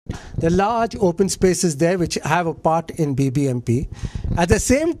The large open spaces there which have a part in BBMP. At the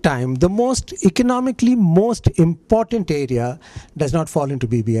same time, the economically most important area does not fall into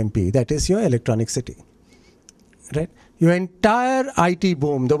BBMP. That is your electronic city, right? Your entire IT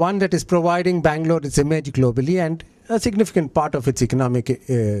boom, the one that is providing Bangalore its image globally and a significant part of its economic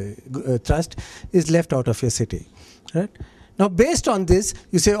thrust is left out of your city, right? Now, based on this,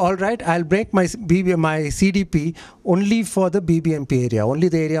 you say, all right, I'll break my CDP only for the BBMP area, only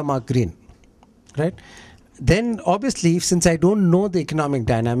the area marked green, right? Then, obviously, since I don't know the economic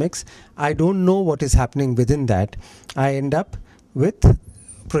dynamics, I don't know what is happening within that, I end up with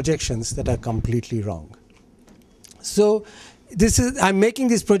projections that are completely wrong. So, I'm making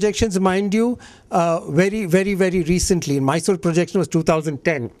these projections, mind you, very recently. Mysore projection was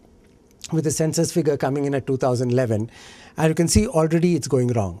 2010, with the census figure coming in at 2011. And you can see already it's going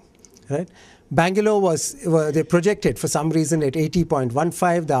wrong, right? Bangalore they projected for some reason at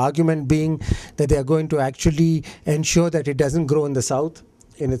 80.15, the argument being that they are going to actually ensure that it doesn't grow in the south,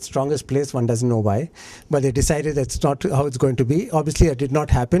 in its strongest place. One doesn't know why, but they decided that's not how it's going to be. Obviously, it did not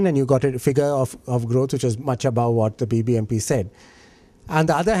happen, and you got a figure of growth which was much above what the BBMP said. On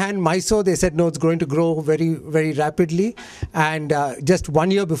the other hand, Mysore, they said, no, it's going to grow very rapidly. And just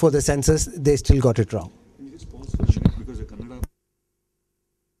 1 year before the census, they still got it wrong. Can you just pause for a minute? Because the Kannada...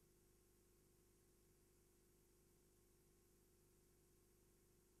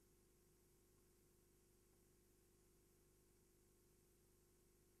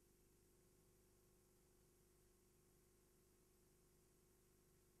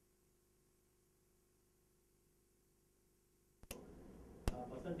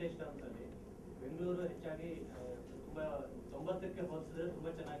 percentage terms ಅಲ್ಲಿ ಬೆಂಗಳೂರು ಹೆಚ್ಚಾಗಿ ತುಂಬಾ 90ಕ್ಕೆ ಹೋಲಿಸಿದ್ರೆ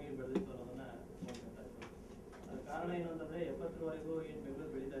ತುಂಬಾ ಚೆನ್ನಾಗಿ ಬೆಳೆದಿತ್ತು ಅನ್ನೋದನ್ನ ನೋಡ್ತಾ ಇತ್ತು. ಅದರ ಕಾರಣ ಏನು ಅಂತಂದ್ರೆ 70ರವರೆಗೂ ಏನು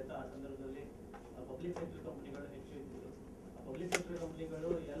ಬೆಂಗಳೂರು ಬೆಳೀತಾ ಇತ್ತು ಆ ಸಂದರ್ಭದಲ್ಲಿ ಪಬ್ಲಿಕ್ ಸೆಕ್ಟರ್ ಕಂಪನಿಗಳು ಹೆಚ್ಚು ಇತ್ತು. ಪಬ್ಲಿಕ್ ಸೆಕ್ಟರ್ ಕಂಪನಿಗಳು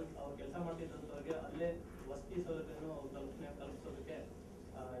ಅವ್ರು ಕೆಲಸ ಮಾಡ್ತಿದ್ದಂಥವ್ರಿಗೆ ಅಲ್ಲೇ ವಸತಿ ಸೌಲಭ್ಯವನ್ನು ತಲುಪಿಸೋದಕ್ಕೆ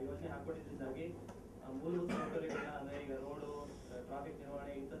ಯೋಜನೆ ಹಾಕೊಂಡಿದ್ದಾಗಿ ಮೂಲಭೂತ ಸೌಕರ್ಯಗಳನ್ನ ಅಂದ್ರೆ ಈಗ ರೋಡು, ಟ್ರಾಫಿಕ್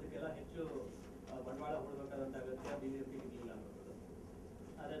ನಿರ್ವಹಣೆ ಇಂಥದಕ್ಕೆಲ್ಲ ಹೆಚ್ಚು ಬಂಡವಾಳ ಹೂಡಬೇಕಾದಂತ ಅಗತ್ಯ ಬಿಜೆಪಿ ಇರಲಿಲ್ಲ ಅನ್ನೋದು.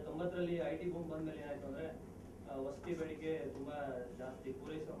 ಆದ್ರೆ 90ರಲ್ಲಿ IT ಬೂಮ್ ಬಂದ್ಮೇಲೆ ಏನಾಯ್ತು ಅಂದ್ರೆ ವಸತಿ ಬೇಡಿಕೆ ತುಂಬಾ ಜಾಸ್ತಿ,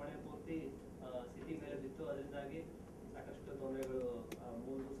 ಪೂರೈಸುವ ಹೊಣೆ ಪೂರ್ತಿ ಸಿಟಿ ಮೇಲೆ ಬಿತ್ತು. ಅದರಿಂದಾಗಿ ಸಾಕಷ್ಟು ತೊಂದರೆಗಳು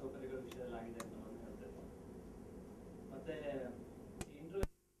ಮೂಲಭೂತ ಸೌಕರ್ಯಗಳ ವಿಷಯದಲ್ಲಿ ಆಗಿದೆ ಅಂತ ನಾನು ಹೇಳ್ತೇನೆ. ಮತ್ತೆ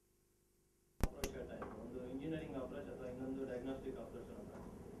ಅಪ್ರೋಚ್ ಹೇಳ್ತಾ ಇತ್ತು, ಒಂದು ಇಂಜಿನಿಯರಿಂಗ್ ಅಪ್ರೋಚ್ ಅಥವಾ ಇನ್ನೊಂದು ಡಯಾಗ್ನೋಸ್ಟಿಕ್ ಅಪ್ರೋಚ್ ಅಂತ.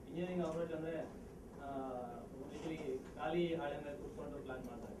 ಇಂಜಿನಿಯರಿಂಗ್ ಅಪ್ರೋಚ್ ಅಂದ್ರೆ ಖಾಲಿ ಹಾಳೆ ಮೇಲೆ ಕೂತ್ಕೊಂಡು ಪ್ಲಾನ್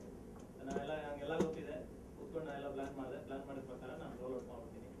ಮಾಡ್ತಾರೆ. ನಾವೆಲ್ಲ ಹಂಗೆಲ್ಲ ಗೊತ್ತಿದೆ, ಕೂತ್ಕೊಂಡು ನಾನೆಲ್ಲ ಪ್ಲಾನ್ ಮಾಡಿದ ಪ್ರಕಾರ ನಾನು ರೋಲ್ ಔಟ್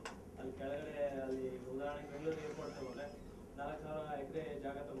ಮಾಡ್ತೀನಿ. ಅಲ್ಲಿ ಕೆಳಗಡೆ ಅಲ್ಲಿ ಉದಾಹರಣೆಗೆ ಬೆಂಗಳೂರು ಏರ್ಪೋರ್ಟ್ ತಗೊಂಡ್ರೆ 4,000 ಎಕರೆ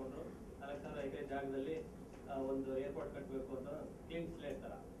ಜಾಗ ತಗೊಂಡ್ರು. 4,000 ಎಕರೆ ಜಾಗದಲ್ಲಿ ಒಂದು ಏರ್ಪೋರ್ಟ್ ಕಟ್ಟಬೇಕು ಅಂತ ಕ್ಲೀನ್ ಸ್ಲೇಟ್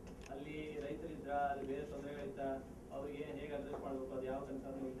ತರ. ಅಲ್ಲಿ ರೈತರಿದ್ರ, ಅಲ್ಲಿ ಬೇರೆ ತೊಂದರೆಗಳಿದ್ದ, ಅವ್ರಿಗೆ ಹೇಗೆ ಅಡ್ರೆಸ್ ಮಾಡಬೇಕು, ಅದು ಯಾವ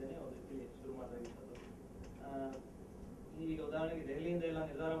ಕನ್ಸರ್ನ್ ಇದ್ದೇನೆ ಒಂದು ರೀತಿ ಶುರು ಮಾಡಾಗಿರ್ತದ್ದು. ಈಗ ಉದಾಹರಣೆಗೆ ದೆಹಲಿಯಿಂದ ಎಲ್ಲ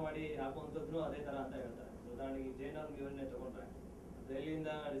ನಿರ್ಧಾರ ಮಾಡಿ ಹಾಕುವಂಥದ್ದು ಅದೇ ತರ ಅಂತ ಹೇಳ್ತಾರೆ. ಉದಾಹರಣೆಗೆ JNNURM ಯೋಜನೆ ತಗೊಂಡ್ರೆ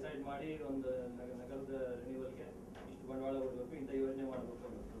ದೆಹಲಿಯಿಂದ ಡಿಸೈಡ್ ಮಾಡಿ ಒಂದು ನಗರದ ರಿನ್ಯೂವಲ್ಗೆ ಇಷ್ಟು ಬಂಡವಾಳ ಕೊಡಬೇಕು, ಇಂಥ ಯೋಜನೆ ಮಾಡಬೇಕು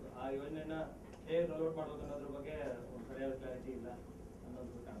ಅನ್ನೋದು. ಆ ಯೋಜನೆನ ಹೇಗೆ ರೋಲ್ ಮಾಡಬೇಕು ಅನ್ನೋದ್ರ ಬಗ್ಗೆ ಒಂದು ಸರಿಯಾದ ಕ್ಲಾರಿಟಿ ಇಲ್ಲ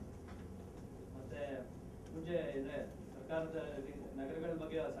ಅನ್ನೋದು ಕಾಣುತ್ತೆ. ಮತ್ತೆ ಮುಂಚೆ ಇದೆ ಸರ್ಕಾರದ ನಗರಗಳ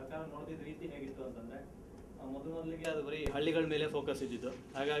ಬಗ್ಗೆ ಸರ್ಕಾರ ನೋಡ್ತಿದ್ದ ರೀತಿ ಹೇಗಿತ್ತು ಅಂತಂದ್ರೆ ಮೊದಲಿಗೆ ಅದು ಬರೀ ಹಳ್ಳಿಗಳ ಮೇಲೆ ಫೋಕಸ್ ಇದ್ದಿದ್ದು.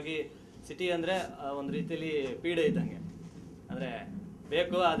 ಹಾಗಾಗಿ ಸಿಟಿ ಅಂದ್ರೆ ಒಂದು ರೀತಿಯಲ್ಲಿ ಪೀಡೆ ಇದ್ದಂಗೆ, ಅಂದ್ರೆ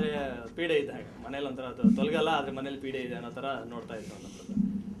ಬೇಕು ಆದರೆ ಪೀಡೆ ಇದ್ದಾಗ, ಮನೇಲಿ ಒಂಥರ ತೊಲಗಲ್ಲ ಆದರೆ ಮನೇಲಿ ಪೀಡೆ ಇದೆ ಅನ್ನೋ ಥರ ನೋಡ್ತಾ ಇತ್ತು ಅನ್ನೋಂಥದ್ದು.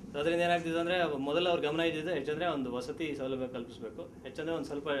 ಅದರಿಂದ ಏನಾಗ್ತಿದೆ ಅಂದರೆ ಮೊದಲು ಅವ್ರ ಗಮನ ಇದ್ದಿದ್ದು ಹೆಚ್ಚಂದರೆ ಒಂದು ವಸತಿ ಸೌಲಭ್ಯ ಕಲ್ಪಿಸಬೇಕು, ಹೆಚ್ಚಂದರೆ ಒಂದು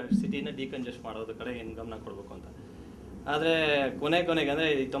ಸ್ವಲ್ಪ ಸಿಟಿನ ಡಿಕಂಜೆಸ್ಟ್ ಮಾಡೋದ್ರ ಕಡೆ ಏನು ಗಮನ ಕೊಡಬೇಕು ಅಂತ. ಆದರೆ ಕೊನೆಗೆ ಅಂದರೆ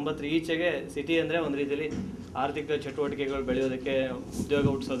 90ರ ಈಚೆಗೆ ಸಿಟಿ ಅಂದರೆ ಒಂದು ರೀತಿಯಲ್ಲಿ ಆರ್ಥಿಕ ಚಟುವಟಿಕೆಗಳು ಬೆಳೆಯೋದಕ್ಕೆ, ಉದ್ಯೋಗ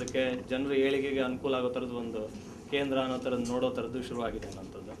ಹುಟ್ಟಿಸೋದಕ್ಕೆ, ಜನರು ಏಳಿಗೆಗೆ ಅನುಕೂಲ ಆಗೋ ಥರದ್ದು ಒಂದು ಕೇಂದ್ರ ಅನ್ನೋ ಥರದ್ದು ನೋಡೋ ಥರದ್ದು ಶುರುವಾಗಿದೆ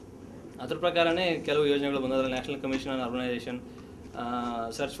ಅನ್ನೋಂಥದ್ದು. ಅದ್ರ ಪ್ರಕಾರನೇ ಕೆಲವು ಯೋಜನೆಗಳು ಬಂದದ್ರಲ್ಲಿ national commission on urbanisation,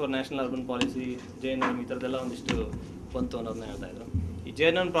 search for national urban policy, JNNURM ಈ ಥರದ್ದೆಲ್ಲ ಒಂದಿಷ್ಟು ಬಂತು ಅನ್ನೋದನ್ನ ಹೇಳ್ತಾ ಇದ್ರು. ಈ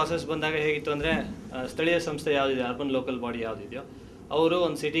JNNURM ಪ್ರಾಸೆಸ್ ಬಂದಾಗ ಹೇಗಿತ್ತು ಅಂದರೆ ಸ್ಥಳೀಯ ಸಂಸ್ಥೆ ಯಾವುದಿದೆ, ಅರ್ಬನ್ ಲೋಕಲ್ ಬಾಡಿ ಯಾವುದಿದೆಯೋ ಅವರು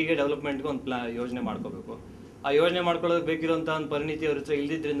ಒಂದು ಸಿಟಿಗೆ ಡೆವಲಪ್ಮೆಂಟ್ಗೆ ಒಂದು ಯೋಜನೆ ಮಾಡ್ಕೋಬೇಕು. ಆ ಯೋಜನೆ ಮಾಡ್ಕೊಳ್ಳೋದಕ್ಕೆ ಬೇಕಿರುವಂಥ ಒಂದು ಪರಿಣಿತಿ ಅವ್ರ ಹತ್ರ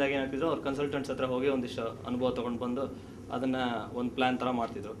ಇಲ್ದಿದ್ರಿಂದಾಗ ಏನಾಗ್ತಿದ್ರು, ಅವ್ರು ಕನ್ಸಲ್ಟೆಂಟ್ಸ್ ಹತ್ರ ಹೋಗಿ ಒಂದಿಷ್ಟು ಅನುಭವ ತೊಗೊಂಡು ಬಂದು ಅದನ್ನು ಒಂದು ಪ್ಲ್ಯಾನ್ ಥರ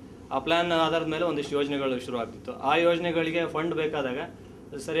ಮಾಡ್ತಿದ್ರು. ಆ ಪ್ಲ್ಯಾನ್ ಆಧಾರದ ಮೇಲೆ ಒಂದಿಷ್ಟು ಯೋಜನೆಗಳು ಶುರು ಆಗ್ತಿತ್ತು. ಆ ಯೋಜನೆಗಳಿಗೆ ಫಂಡ್ ಬೇಕಾದಾಗ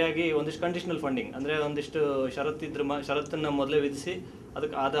ಸರಿಯಾಗಿ ಒಂದಿಷ್ಟು ಕಂಡೀಷನಲ್ ಫಂಡಿಂಗ್ ಅಂದರೆ ಒಂದಿಷ್ಟು ಷರತ್ತನ್ನು ಮೊದಲೇ ವಿಧಿಸಿ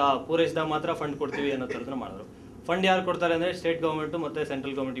ಅದಕ್ಕೆ ಪೂರೈಸಿದಾಗ ಮಾತ್ರ ಫಂಡ್ ಕೊಡ್ತೀವಿ ಅನ್ನೋ ಥರದನ್ನ ಮಾಡಿದ್ರು. ಫಂಡ್ ಯಾರು ಕೊಡ್ತಾರೆ ಅಂದರೆ ಸ್ಟೇಟ್ ಗೌರ್ಮೆಂಟು ಮತ್ತು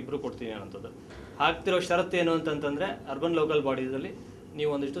ಸೆಂಟ್ರಲ್ ಗೌರ್ಮೆಂಟ್ ಇಬ್ಬರು ಕೊಡ್ತೀವಿ ಅನ್ನೋಂಥದ್ದು. ಹಾಕ್ತಿರೋ ಷರತ್ತು ಏನು ಅಂತಂತಂದರೆ ಅರ್ಬನ್ ಲೋಕಲ್ ಬಾಡೀಸಲ್ಲಿ ನೀವು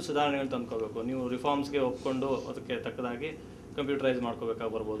ಒಂದಿಷ್ಟು ಸುಧಾರಣೆಗಳು ತಂದ್ಕೋಬೇಕು, ನೀವು ರಿಫಾರ್ಮ್ಸ್ಗೆ ಒಪ್ಕೊಂಡು ಅದಕ್ಕೆ ತಕ್ಕದಾಗಿ ಕಂಪ್ಯೂಟರೈಸ್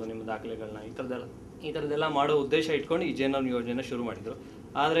ಮಾಡ್ಕೋಬೇಕಾಗಿ ಬರ್ಬೋದು ನಿಮ್ಮ ದಾಖಲೆಗಳನ್ನ. ಈ ಥರದ್ದೆಲ್ಲ ಮಾಡೋ ಉದ್ದೇಶ ಇಟ್ಕೊಂಡು ಈ JNNURM ಯೋಜನೆನ ಶುರು ಮಾಡಿದರು.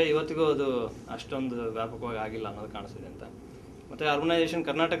 ಆದರೆ ಇವತ್ತಿಗೂ ಅದು ಅಷ್ಟೊಂದು ವ್ಯಾಪಕವಾಗಿ ಆಗಿಲ್ಲ ಅನ್ನೋದು ಕಾಣಿಸ್ತಿದೆ ಅಂತ. ಮತ್ತು ಅರ್ಬನೈಸೇಷನ್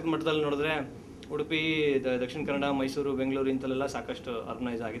ಕರ್ನಾಟಕದ ಮಟ್ಟದಲ್ಲಿ ನೋಡಿದ್ರೆ ಉಡುಪಿ, ದಕ್ಷಿಣ ಕನ್ನಡ, ಮೈಸೂರು, ಬೆಂಗಳೂರು ಇಂಥಲ್ಲೆಲ್ಲ ಸಾಕಷ್ಟು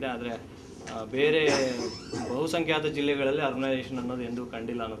ಅರ್ಬನೈಸ್ ಆಗಿದೆ. ಆದರೆ ಬೇರೆ ಬಹುಸಂಖ್ಯಾತ ಜಿಲ್ಲೆಗಳಲ್ಲಿ ಅರ್ಬನೈಸೇಷನ್ ಅನ್ನೋದು ಎಂದೂ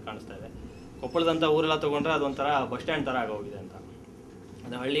ಕಂಡಿಲ್ಲ ಅನ್ನೋದು ಕಾಣಿಸ್ತಾ ಇದೆ. ಕೊಪ್ಪಳದಂಥ ಊರೆಲ್ಲ ತೊಗೊಂಡ್ರೆ ಅದೊಂಥರ ಬಸ್ ಸ್ಟ್ಯಾಂಡ್ ಥರ ಆಗೋಗಿದೆ ಅಂತ.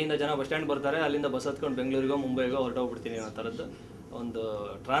 ಅದು ಹಳ್ಳಿಯಿಂದ ಜನ ಬಸ್ ಸ್ಟ್ಯಾಂಡ್ ಬರ್ತಾರೆ, ಅಲ್ಲಿಂದ ಬಸ್ ಹತ್ಕೊಂಡು ಬೆಂಗಳೂರಿಗೋ ಮುಂಬೈಗೋ ಹೊರಟೋಗ್ಬಿಡ್ತೀನಿ ಅನ್ನೋ ಥರದ್ದು ಒಂದು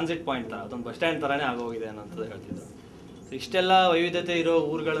ಟ್ರಾನ್ಸಿಟ್ ಪಾಯಿಂಟ್ ಥರ, ಅದೊಂದು ಬಸ್ ಸ್ಟ್ಯಾಂಡ್ ಥರನೇ ಆಗೋಗಿದೆ ಅನ್ನೋಂಥದ್ದು ಹೇಳ್ತಿದ್ರು. ಸೊ ಇಷ್ಟೆಲ್ಲ ವೈವಿಧ್ಯತೆ ಇರೋ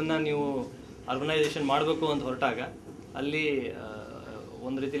ಊರುಗಳನ್ನು ನೀವು ಅರ್ಬನೈಸೇಷನ್ ಮಾಡಬೇಕು ಅಂತ ಹೊರಟಾಗ ಅಲ್ಲಿ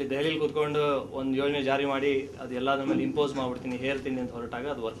ಒಂದು ರೀತಿಯಲ್ಲಿ ದೆಹಲಿಲಿ ಕೂತ್ಕೊಂಡು ಒಂದು ಯೋಜನೆ ಜಾರಿ ಮಾಡಿ ಅದು ಎಲ್ಲದ್ರ ಮೇಲೆ ಇಂಪೋಸ್ ಮಾಡಿಬಿಡ್ತೀನಿ, ಹೇರ್ತೀನಿ ಅಂತ ಹೊರಟಾಗ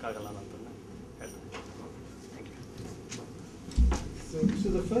ಅದು ವರ್ಕ್ ಆಗಲ್ಲ ಅನ್ನೋದನ್ನ ಹೇಳ್ತಾರೆ. So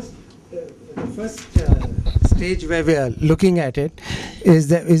the first stage where we are looking at it is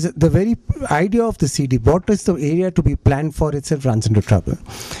the very idea of the CD. What is the area to be planned for itself runs into trouble.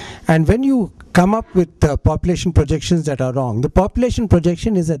 And when you come up with population projections that are wrong, the population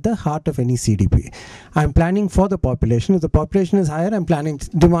projection is at the heart of any CDP. I'm planning for the population. If the population is higher, I'm planning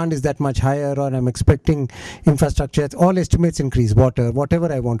demand is that much higher, or I'm expecting infrastructure. All estimates increase. Water, whatever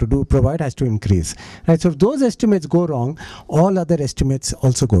I want to do, provide has to increase. Right? So if those estimates go wrong, all other estimates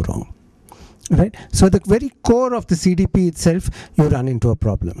also go wrong. Right? So the very core of the CDP itself, you run into a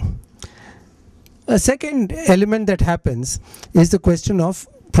problem. A second element that happens is the question of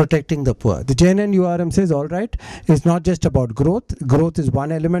protecting the poor. The JNNURM says, all right, it's not just about growth. Growth is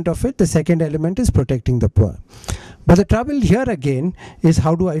one element of it. The second element is protecting the poor. But the trouble here again is,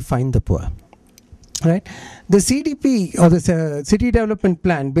 how do I find the poor? Right? The CDP, or the City Development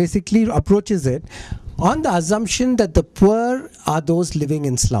Plan, basically approaches it on the assumption that the poor are those living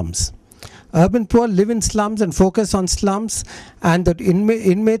in slums. Urban poor live in slums and focus on slums, and the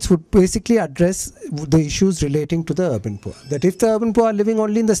inmates would basically address the issues relating to the urban poor. That if the urban poor are living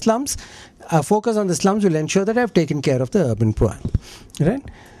only in the slums, focus on the slums will ensure that I have taken care of the urban poor. Right?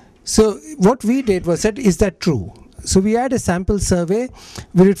 So what we did was said, is that true? So we had a sample survey.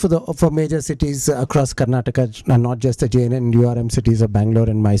 We did for major cities across Karnataka, and not just the JNNURM cities of Bangalore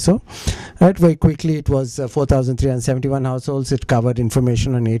and Mysore. Right, very quickly it was 4,371 households. It covered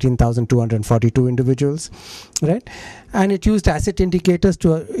information on 18,242 individuals. Right, and it used asset indicators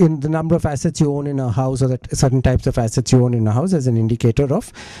to in the number of assets you own in a house, or that certain types of assets you own in a house, as an indicator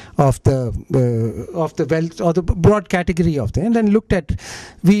of the wealth or the broad category of them. And then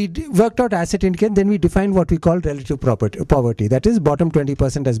we worked out asset indicator. Then we defined what we call relative poverty. That is, bottom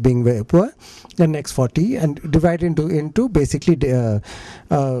 20% as being very poor, the next 40, and divide into basically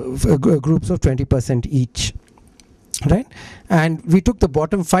groups of 20% each. Right? And we took the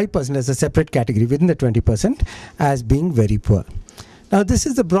bottom 5% as a separate category within the 20% as being very poor. Now this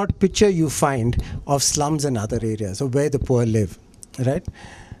is the broad picture you find of slums and other areas, of where the poor live. Right?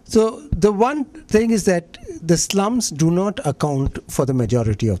 So the one thing is that the slums do not account for the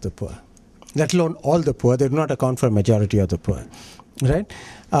majority of the poor, let alone all the poor. They do not account for a majority of the poor. Right?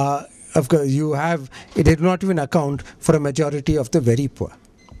 Of course, it did not even account for a majority of the very poor.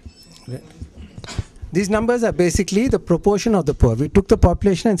 Right? These numbers are basically the proportion of the poor. We took the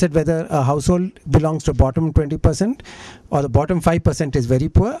population and said whether a household belongs to bottom 20% or the bottom 5% is very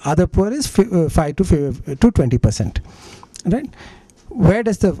poor, other poor is 5 to 20%. Right? Where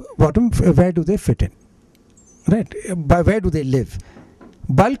does the bottom, where do they fit in? Right? Where do they live?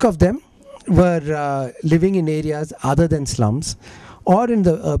 Bulk of them were living in areas other than slums, or in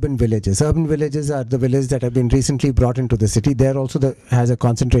the urban villages. Urban villages are the villages that have been recently brought into the city. There also has a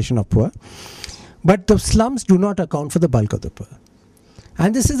concentration of poor. But the slums do not account for the bulk of the poor.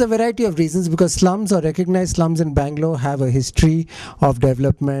 And this is a variety of reasons, because slums, or recognized slums in Bangalore, have a history of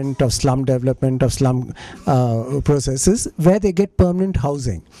development, of slum processes, where they get permanent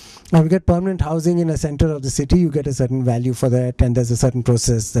housing. And we get permanent housing in a center of the city, you get a certain value for that, and there's a certain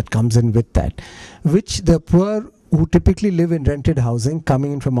process that comes in with that, which the poor who typically live in rented housing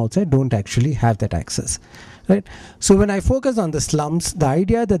coming in from outside don't actually have that access. Right? So when I focus on the slums, the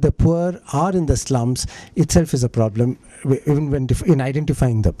idea that the poor are in the slums itself is a problem, even when in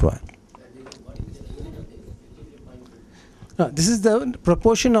identifying the poor. No, this is the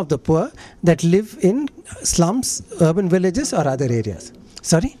proportion of the poor that live in slums, urban villages, or other areas.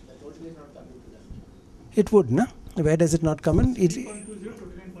 Sorry? It would, no? Where does it not come in?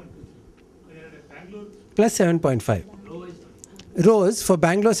 Plus 7.5. Rows for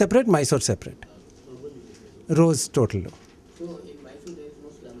Bangalore separate, Mysore separate. Rows total. So in Mysore there is no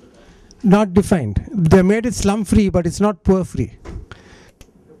slum? Not defined. They made it slum free, but it's not poor free.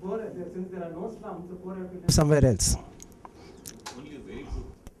 The poor, since there are no slums, the poor have to live somewhere else. Only very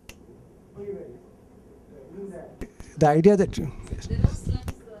good. The idea that There are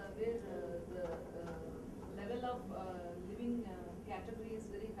slums where the level of living category is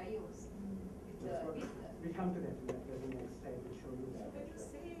very high also. we come to that in the next slide to show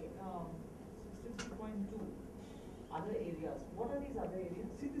other areas. What are these other areas?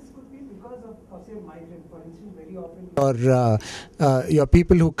 See, this could be because of say, migrant, for instance, very often. Or your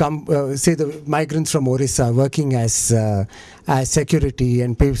people who come, say the migrants from Orissa working as security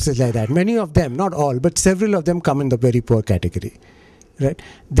and places like that. Many of them, not all, but several of them come in the very poor category. Right?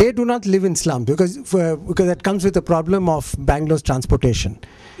 They do not live in slums because that comes with the problem of Bangalore's transportation.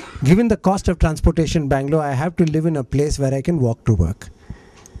 Given the cost of transportation in Bangalore, I have to live in a place where I can walk to work.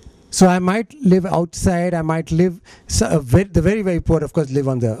 So I might live outside, I might live, the very, very poor of course live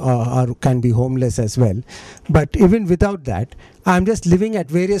on the, or can be homeless as well. But even without that, I'm just living at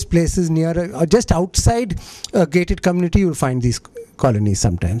various places near, or just outside a gated community, you'll find these colonies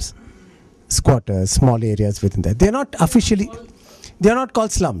sometimes. Squatters, small areas within that. They're not officially, they're not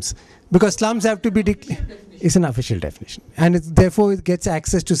called slums, because slums have to be declared. It's an official definition, and therefore it gets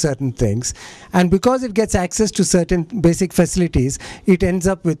access to certain things, and because it gets access to certain basic facilities, it ends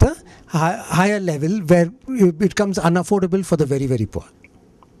up with a higher level where it becomes unaffordable for the very, very poor.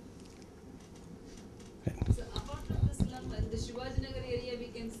 So apart from the slum, in the Shivajinagar area, we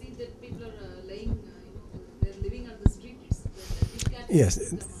can see that people are lying, they're living on the streets.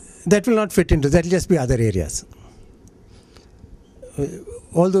 Yes, that will not fit into. That will just be other areas.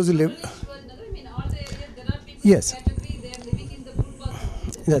 All those who live. I mean, all the areas, there are people Yes. in category, they are living in the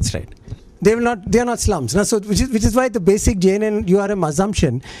footpaths. That's right. They will not. They are not slums. Now, so which is why the basic JNNURM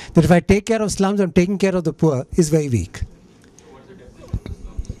assumption that if I take care of slums, I'm taking care of the poor is very weak.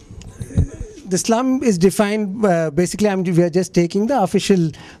 The slum is defined basically. We are just taking the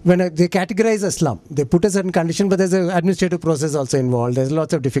official when they categorize a slum. They put a certain condition, but there's an administrative process also involved. There's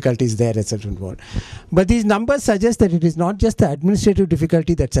lots of difficulties there, etc. involved. But these numbers suggest that it is not just the administrative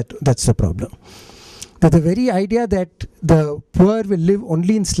difficulty that's the problem. That the very idea that the poor will live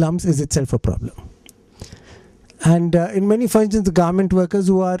only in slums is itself a problem. And in many, for instance, the garment workers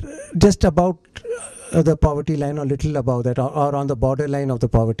who are just about the poverty line or little above that, or on the borderline of the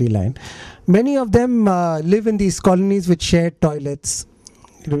poverty line, many of them live in these colonies with shared toilets,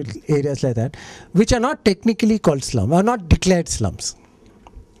 areas like that, which are not technically called slum, are not declared slums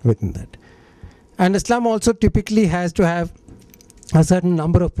within that. And a slum also typically has to have a certain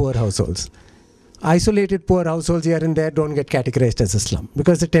number of poor households. Isolated poor households here and there don't get categorized as a slum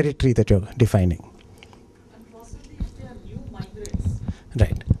because the territory that you're defining. And possibly if they are new migrants,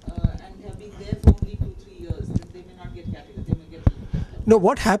 Right. and they have been there for only 2-3 years, then they may not get categorized, they may get No,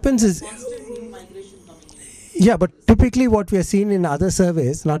 what happens is, constant new migration coming in. yeah, but typically what we are seeing in other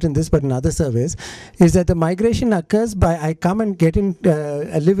surveys, not in this but in other surveys, is that the migration occurs by I come and get in,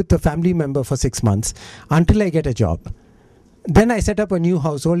 I live with a family member for 6 months until I get a job. Then I set up a new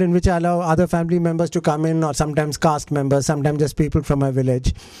household in which I allow other family members to come in, or sometimes caste members, sometimes just people from my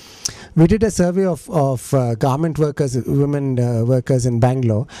village. We did a survey of garment workers, women workers in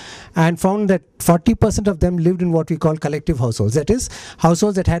Bangalore, and found that 40% of them lived in what we call collective households. That is,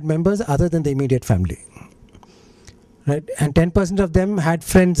 households that had members other than the immediate family. Right? And 10% of them had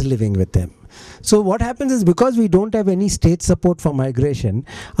friends living with them. So what happens is, because we don't have any state support for migration,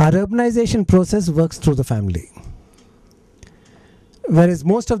 our urbanization process works through the family. Whereas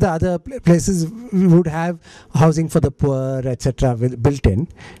most of the other places would have housing for the poor, etc., built in,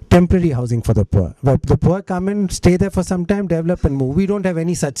 temporary housing for the poor. Where the poor come in, stay there for some time, develop and move. We don't have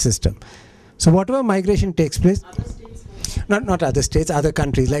any such system. So whatever migration takes place, Other states, not other states, other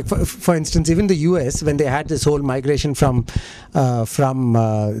countries. Like for instance, even the US, when they had this whole migration from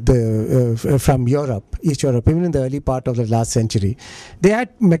Europe, East Europe, even in the early part of the last century, they had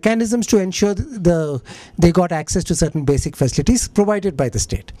mechanisms to ensure they got access to certain basic facilities provided by the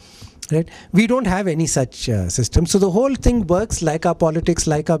state. Right? We don't have any such system. So the whole thing works like our politics,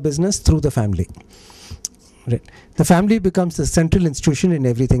 like our business, through the family. Right? The family becomes the central institution in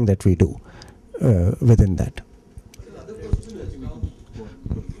everything that we do within that.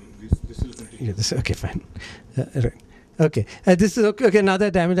 Yeah, okay, fine. Right. Okay, this is okay. Another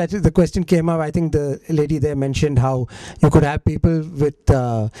time, the question came up. I think the lady there mentioned how you could have people with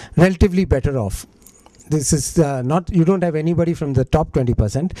relatively better off. This is not, you don't have anybody from the top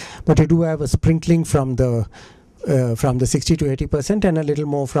 20%, but you do have a sprinkling from the 60 to 80% and a little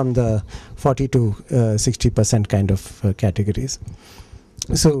more from the 40 to 60% kind of categories.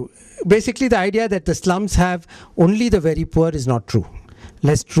 So basically, the idea that the slums have only the very poor is not true.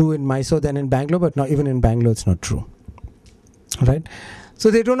 Less true in Mysore than in Bangalore, but not even in Bangalore it's not true. Right?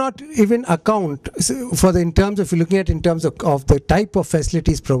 So they do not even account for in terms of, if you're looking at in terms of the type of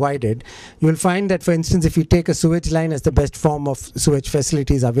facilities provided, you will find that, for instance, if you take a sewage line as the best form of sewage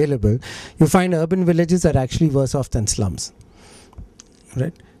facilities available, you find urban villages are actually worse off than slums.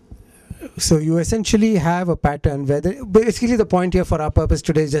 Right? So you essentially have a pattern where basically the point here for our purpose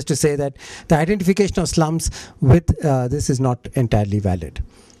today is just to say that the identification of slums with this is not entirely valid.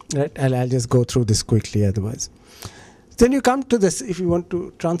 Right? I'll just go through this quickly otherwise. Then you come to this, if you want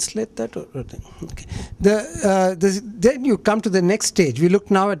to translate that. Okay. Then you come to the next stage. We look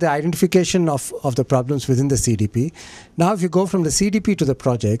now at the identification of the problems within the CDP. Now if you go from the CDP to the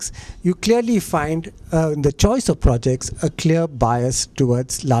projects, you clearly find in the choice of projects a clear bias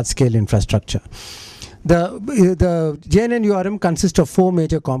towards large-scale infrastructure. The JNNURM consists of 4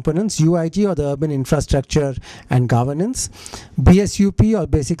 major components: UIG, or the urban infrastructure and governance; BSUP, or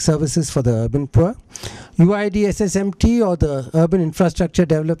basic services for the urban poor; UID SSMT, or the urban infrastructure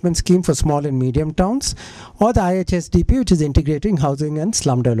development scheme for small and medium towns; or the IHSDP, which is integrating housing and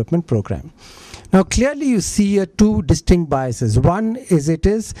slum development program. Now clearly you see 2 distinct biases. One is it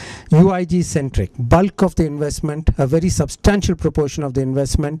is UIG centric. Bulk of the investment, a very substantial proportion of the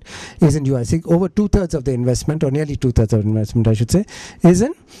investment is in UIG. Over 2/3 of the investment, or nearly 2/3 of the investment I should say, is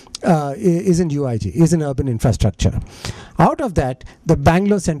in UIG, is in urban infrastructure. Out of that, the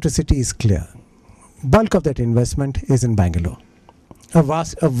Bangalore centricity is clear. Bulk of that investment is in Bangalore. A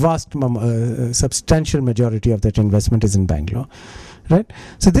substantial majority of that investment is in Bangalore. Right?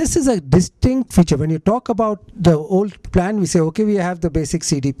 So this is a distinct feature. When you talk about the old plan, we say, okay, we have the basic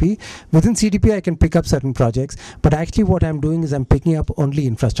CDP. Within CDP, I can pick up certain projects. But actually what I'm doing is I'm picking up only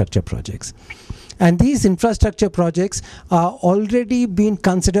infrastructure projects. And these infrastructure projects are already being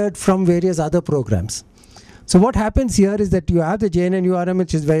considered from various other programs. So what happens here is that you have the JNNURM,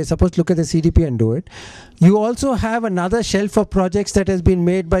 which is where you're supposed to look at the CDP and do it. You also have another shelf of projects that has been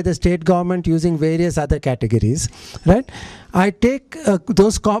made by the state government using various other categories, right? I take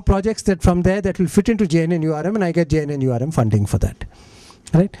those projects that from there that will fit into JNNURM, and I get JNNURM funding for that,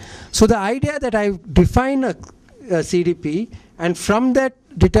 right? So the idea that I define a CDP and from that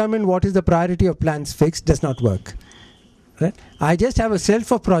determine what is the priority of plans fixed does not work. Right? I just have a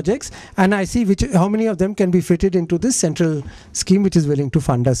shelf of projects and I see how many of them can be fitted into this central scheme which is willing to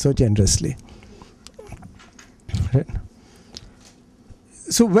fund us so generously. Right?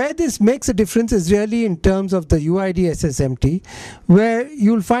 So where this makes a difference is really in terms of the UID SSMT, where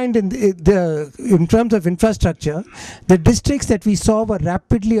you'll find in terms of infrastructure, the districts that we saw were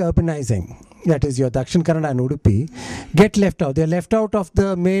rapidly urbanizing. That is your Dakshin Kannada and Udupi, get left out. They're left out of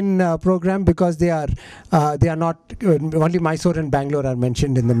the main program because they are not, only Mysore and Bangalore are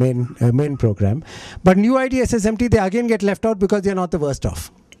mentioned in the main program. But in UID SSMT, they again get left out because they're not the worst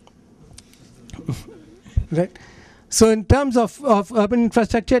off. Right? So in terms of urban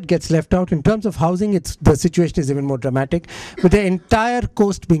infrastructure, it gets left out. In terms of housing, the situation is even more dramatic, with the entire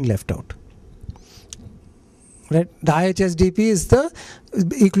coast being left out. Right? The IHSDP is the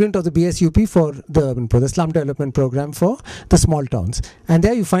equivalent of the BSUP for the urban poor, the slum development program for the small towns. And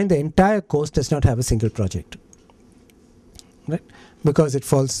there you find the entire coast does not have a single project, right? Because it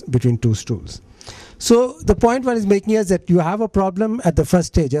falls between 2 stools. So the point one is making is that you have a problem at the first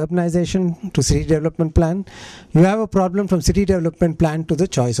stage, urbanization to city development plan. You have a problem from city development plan to the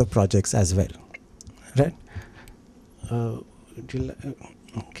choice of projects as well, right? Okay.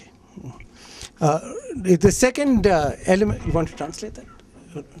 The second element, you want to translate that?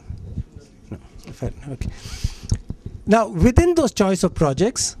 No, fair, okay. Now, within those choice of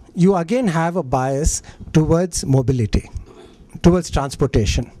projects, you again have a bias towards mobility, towards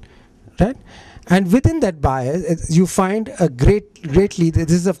transportation, right? And within that bias, you find a greatly,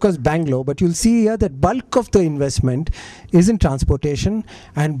 this is of course Bangalore, but you'll see here that bulk of the investment is in transportation,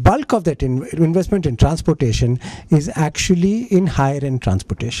 and bulk of that investment in transportation is actually in higher end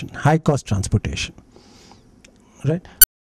transportation, high cost transportation, right?